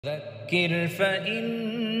ذكر فإن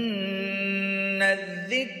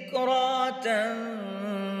الذكرى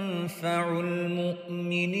تنفع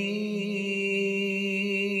المؤمنين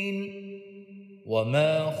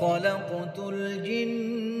وما خلقت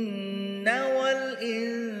الجن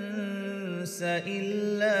والإنس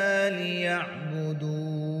إلا ليعبدون.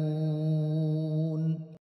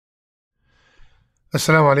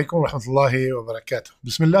 السلام عليكم ورحمة الله وبركاته.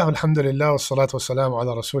 بسم الله والحمد لله والصلاة والسلام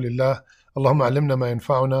على رسول الله. اللهم علمنا ما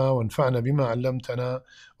ينفعنا وانفعنا بما علمتنا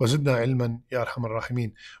وزدنا علما يا أرحم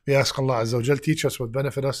الراحمين. We ask Allah Azza wa Jal, teach us what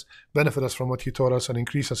benefit us from what He taught us, and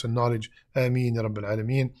increase us in knowledge. Ameen ya Rabbil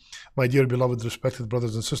Alameen. My dear beloved respected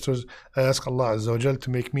brothers and sisters, I ask Allah Azza wa Jal to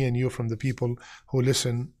make me and you from the people who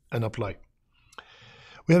listen and apply.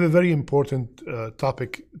 We have a very important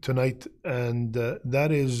topic tonight, and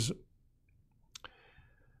that is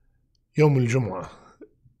Yawm al-Jum'ah,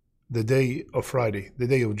 the day of Friday, the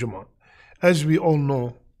day of Jum'ah. As we all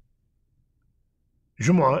know,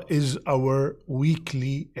 Jum'ah is our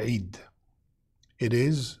weekly Eid. It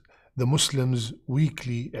is the Muslims'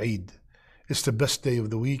 weekly Eid. It's the best day of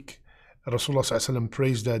the week. Rasulullah ﷺ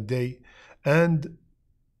praised that day, and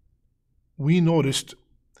we noticed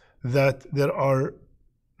that there are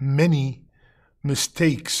many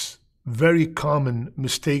mistakes, very common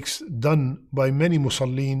mistakes done by many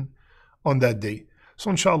Musallin on that day. So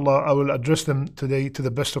inshallah, I will address them today to the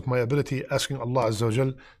best of my ability, asking Allah Azza wa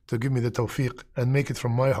Jal to give me the tawfiq and make it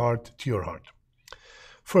from my heart to your heart.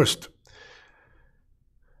 First,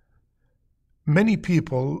 many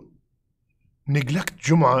people neglect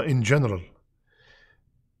Jum'ah in general.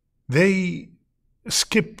 They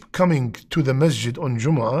skip coming to the masjid on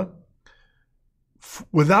Jum'ah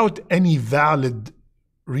without any valid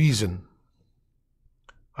reason.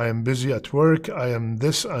 I am busy at work, I am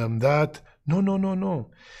this, I am that. No.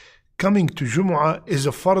 Coming to Jumu'ah is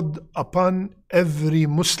a fard upon every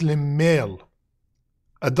Muslim male,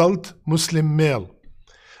 adult Muslim male.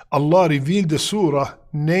 Allah revealed the surah,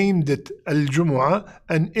 named it Al-Jumu'ah,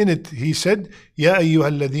 and in it He said, يَا أَيُّهَا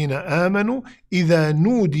الَّذِينَ آمَنُوا إِذَا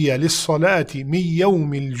نُودِيَ لِلصَّلَاةِ مِنْ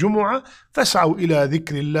يَوْمِ الْجُمُعَةِ فَاسْعَوْا إِلَى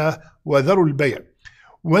ذِكْرِ اللَّهِ وَذَرُوا الْبَيْعَ.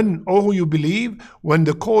 When, oh you believe, when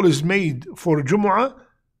the call is made for Jumu'ah,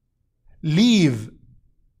 leave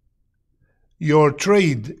your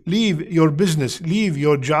trade, leave your business, leave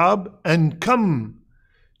your job, and come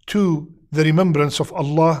to the remembrance of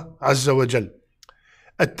Allah Azza wa Jal.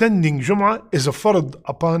 Attending Jum'ah is a fard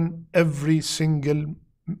upon every single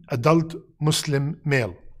adult Muslim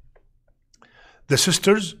male. The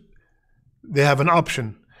sisters, they have an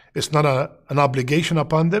option. It's not an obligation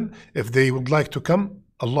upon them. If they would like to come,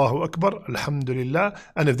 Allahu Akbar, Alhamdulillah,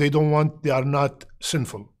 and if they don't want, they are not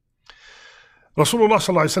sinful. Rasulullah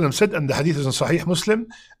ﷺ said, and the hadith is in Sahih Muslim,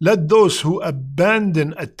 let those who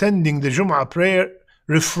abandon attending the Jum'ah prayer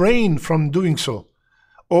refrain from doing so,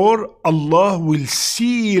 or Allah will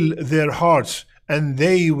seal their hearts and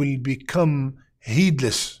they will become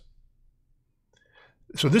heedless.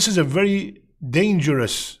 So this is a very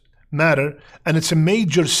dangerous matter, and it's a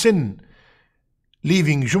major sin,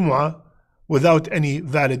 leaving Jum'ah without any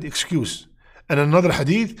valid excuse. And another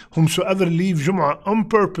hadith, whomsoever leave Jum'ah on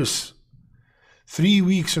purpose 3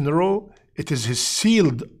 weeks in a row, it is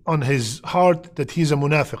sealed on his heart that he's a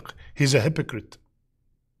munafiq, he's a hypocrite.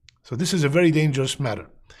 So this is a very dangerous matter.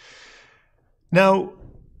 Now,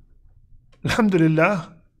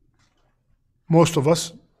 alhamdulillah, most of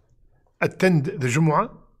us attend the Jumu'ah,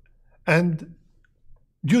 and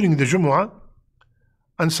during the Jumu'ah,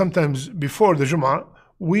 and sometimes before the Jumu'ah,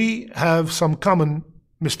 we have some common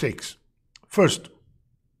mistakes. First,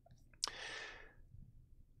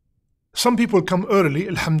 some people come early,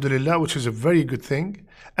 alhamdulillah, which is a very good thing,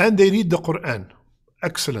 and they read the Quran.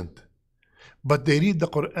 Excellent. But they read the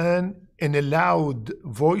Quran in a loud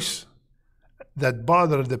voice that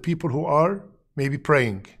bothers the people who are maybe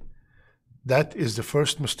praying. That is the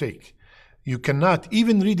first mistake. You cannot,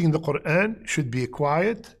 even reading the Quran should be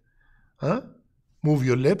quiet. Move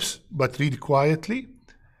your lips, but read quietly,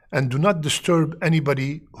 and do not disturb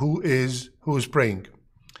anybody who is praying.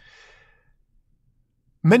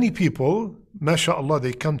 Many people, mashallah,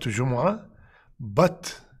 they come to Jumu'ah,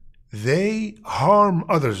 but they harm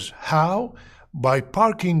others. How? By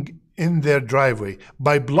parking in their driveway,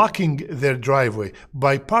 by blocking their driveway,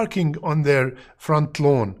 by parking on their front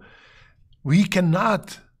lawn. We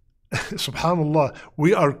cannot, subhanallah,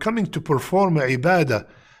 we are coming to perform ibadah.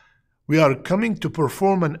 We are coming to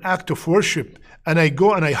perform an act of worship, and I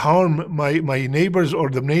go and I harm my neighbors or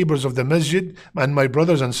the neighbors of the masjid and my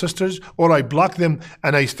brothers and sisters, or I block them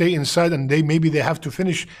and I stay inside and maybe they have to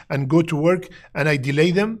finish and go to work and I delay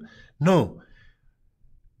them. No.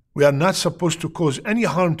 We are not supposed to cause any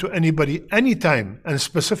harm to anybody anytime, and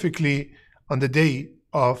specifically on the day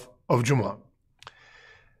of Jumu'ah.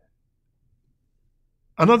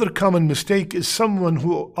 Another common mistake is someone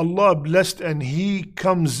who Allah blessed and he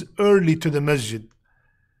comes early to the masjid.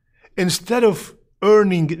 Instead of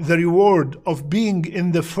earning the reward of being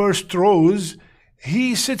in the first rows,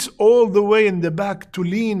 he sits all the way in the back to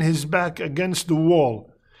lean his back against the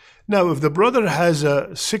wall. Now, if the brother has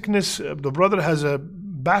a sickness, if the brother has a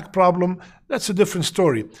back problem, that's a different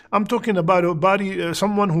story. I'm talking about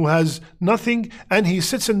someone who has nothing and he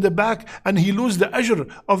sits in the back and he loses the ajr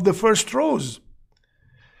of the first rows.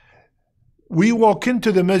 We walk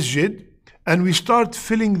into the masjid and we start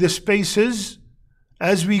filling the spaces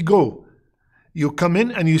as we go. You come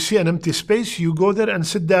in and you see an empty space, you go there and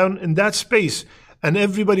sit down in that space, and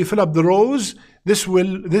everybody fill up the rows. This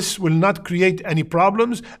will not create any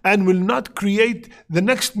problems and will not create the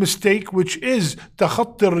next mistake, which is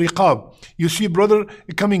takhatti al-riqab. You see brother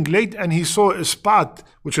coming late and he saw a spot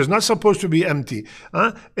which is not supposed to be empty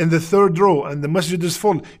in the third row and the masjid is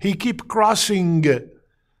full. He keep crossing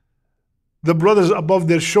the brothers above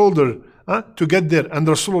their shoulder to get there. And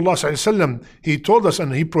Rasulullah ﷺ, he told us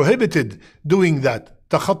and he prohibited doing that.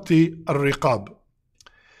 Takhatti al-riqab.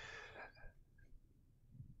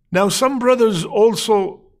 Now some brothers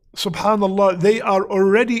also, subhanallah, they are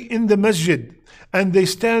already in the masjid and they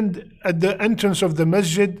stand at the entrance of the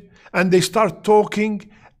masjid and they start talking,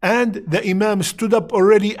 and the imam stood up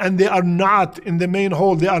already and they are not in the main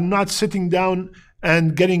hall. They are not sitting down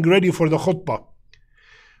and getting ready for the khutbah.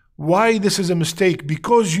 Why this is a mistake?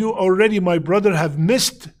 Because you already, my brother, have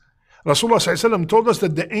missed. Rasulullah ﷺ told us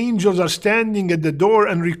that the angels are standing at the door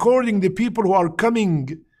and recording the people who are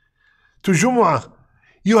coming to Jumu'ah.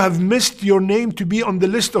 You have missed your name to be on the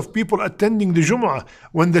list of people attending the Jumu'ah.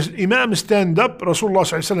 When the Imam stand up, Rasulullah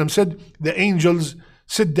ﷺ said, the angels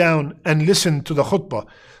sit down and listen to the khutbah.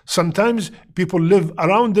 Sometimes people live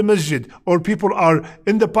around the masjid, or people are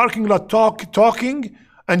in the parking lot talking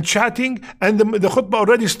and chatting, and the khutbah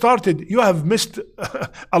already started. You have missed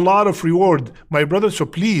a lot of reward, my brother. So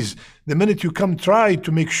please, the minute you come, try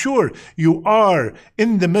to make sure you are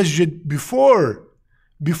in the masjid before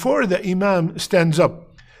the Imam stands up.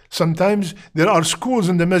 Sometimes there are schools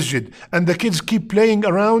in the masjid and the kids keep playing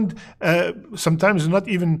around. Sometimes not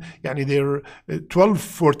even, they're 12,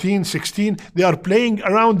 14, 16. They are playing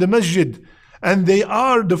around the masjid. And they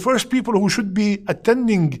are the first people who should be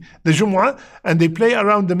attending the Jumu'ah, and they play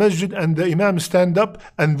around the masjid and the Imam stand up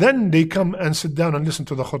and then they come and sit down and listen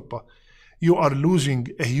to the khutbah. You are losing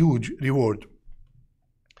a huge reward.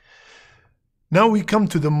 Now we come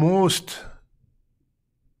to the most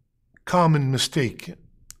common mistake.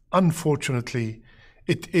 Unfortunately,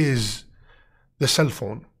 it is the cell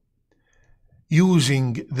phone.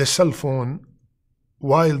 Using the cell phone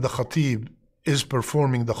while the khatib is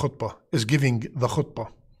performing the khutbah, is giving the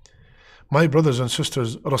khutbah. My brothers and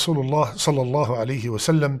sisters, Rasulullah sallallahu alayhi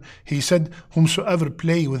wasallam, he said, whomsoever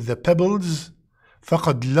play with the pebbles,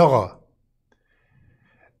 faqad lagha.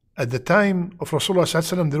 At the time of Rasulullah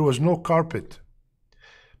sallallahu alayhi wasallam, there was no carpet.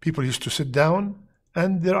 People used to sit down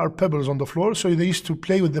and there are pebbles on the floor, so they used to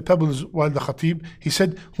play with the pebbles while the khatib. He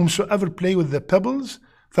said, whomsoever play with the pebbles,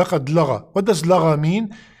 faqad lagha. What does lagha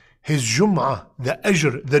mean? His Jum'ah, the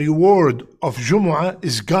ajr, the reward of Jum'ah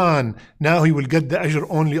is gone. Now he will get the ajr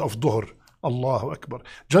only of Dhuhr. Allahu Akbar.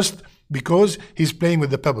 Just because he's playing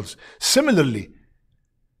with the pebbles. Similarly,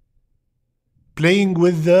 playing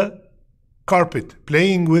with the carpet,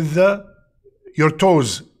 playing with your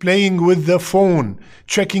toes, playing with the phone,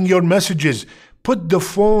 checking your messages. Put the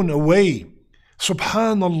phone away.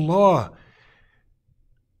 Subhanallah.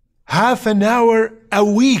 Half an hour a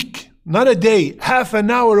week. Not a day, half an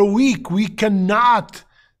hour a week. We cannot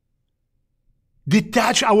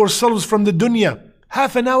detach ourselves from the dunya.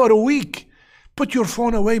 Half an hour a week. Put your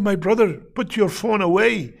phone away, my brother. Put your phone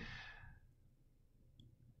away.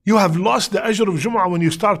 You have lost the ajr of Jumu'ah when you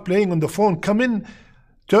start playing on the phone. Come in,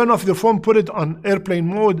 turn off the phone, put it on airplane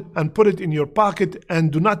mode and put it in your pocket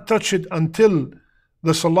and do not touch it until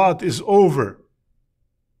the salat is over.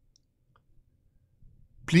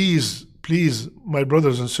 Please, my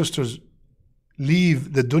brothers and sisters,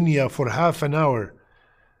 leave the dunya for half an hour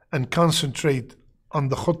and concentrate on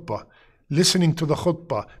the khutbah. Listening to the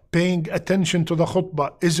khutbah, paying attention to the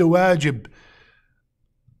khutbah is a wajib.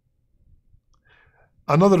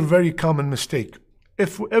 Another very common mistake.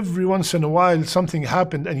 If every once in a while something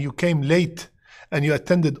happened and you came late and you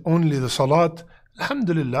attended only the salat,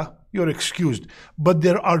 alhamdulillah, you're excused. But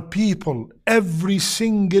there are people every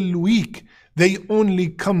single week, they only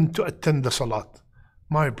come to attend the salat.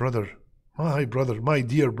 My brother, my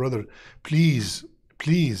dear brother, please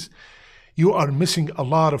please, you are missing a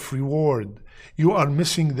lot of reward. You are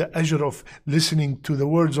missing the ajr of listening to the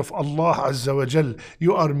words of Allah Azza wa Jal.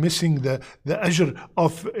 You are missing the ajr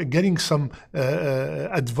of getting some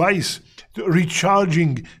advice,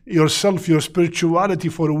 recharging yourself, your spirituality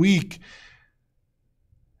for a week.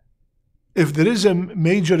 If there is a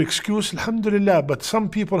major excuse, alhamdulillah, but some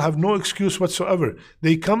people have no excuse whatsoever.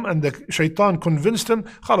 They come and the shaitan convinced them,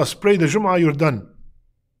 khalas, pray the Jum'ah, you're done.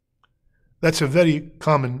 That's a very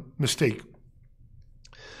common mistake.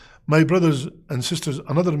 My brothers and sisters,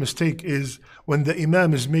 another mistake is when the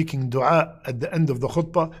Imam is making dua at the end of the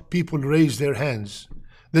khutbah, people raise their hands.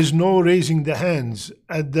 There's no raising the hands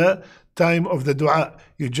at the time of the dua.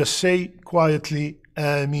 You just say quietly,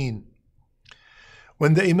 Ameen.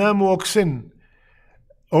 When the Imam walks in,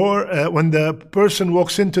 or when the person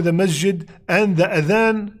walks into the masjid and the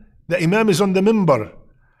adhan, the Imam is on the minbar,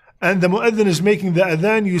 and the mu'adhin is making the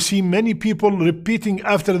adhan, you see many people repeating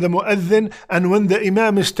after the mu'adhin, and when the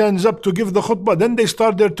Imam stands up to give the khutbah, then they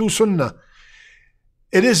start their two sunnah.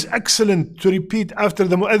 It is excellent to repeat after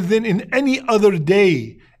the mu'adhin in any other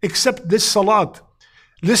day, except this salat.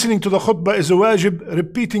 Listening to the khutbah is a wajib,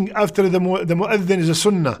 repeating after the mu'adhin is a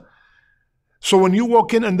sunnah. So when you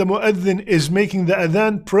walk in and the mu'adhin is making the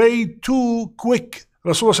adhan, pray too quick.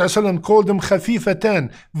 Rasulullah ﷺ called them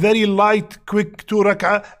khafifatan, very light, quick 2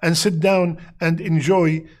 rak'ah, and sit down and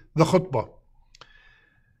enjoy the khutbah.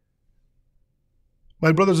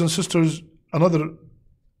 My brothers and sisters, another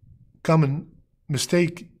common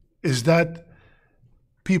mistake is that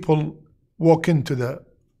people walk into the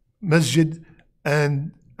masjid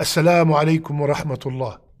and Assalamu alaikum wa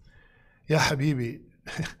rahmatullah. Ya Habibi,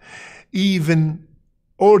 even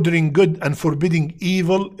ordering good and forbidding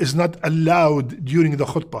evil is not allowed during the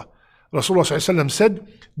khutbah. Rasulullah ﷺ said,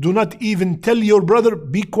 do not even tell your brother,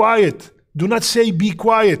 be quiet. Do not say, be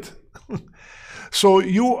quiet. So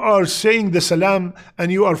you are saying the salam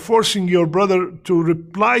and you are forcing your brother to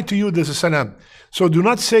reply to you the salam. So do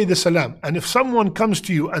not say the salam. And if someone comes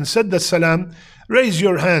to you and said the salam, raise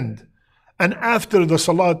your hand. And after the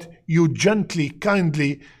salat, you gently,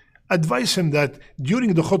 kindly advise him that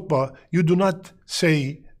during the khutbah, you do not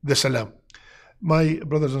say the salam. My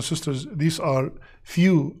brothers and sisters, these are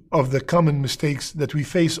few of the common mistakes that we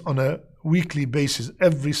face on a weekly basis,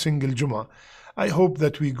 every single Jum'ah. I hope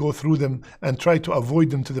that we go through them and try to avoid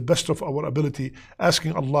them to the best of our ability,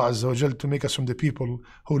 asking Allah Azza wa Jal to make us from the people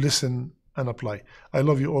who listen and apply. I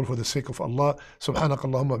love you all for the sake of Allah. Subhanak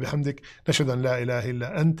Allahumma bihamdik. Nashhadu an la ilaha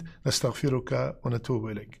illa ant. Nastaghfiruka wa natubu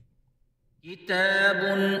ilayk. كتاب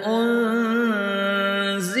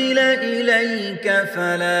أنزل إليك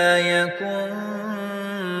فلا يكن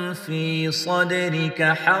في صدرك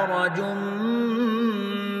حرج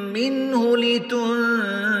منه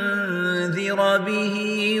لتنذر به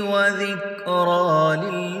وذكرى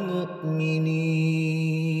للمؤمنين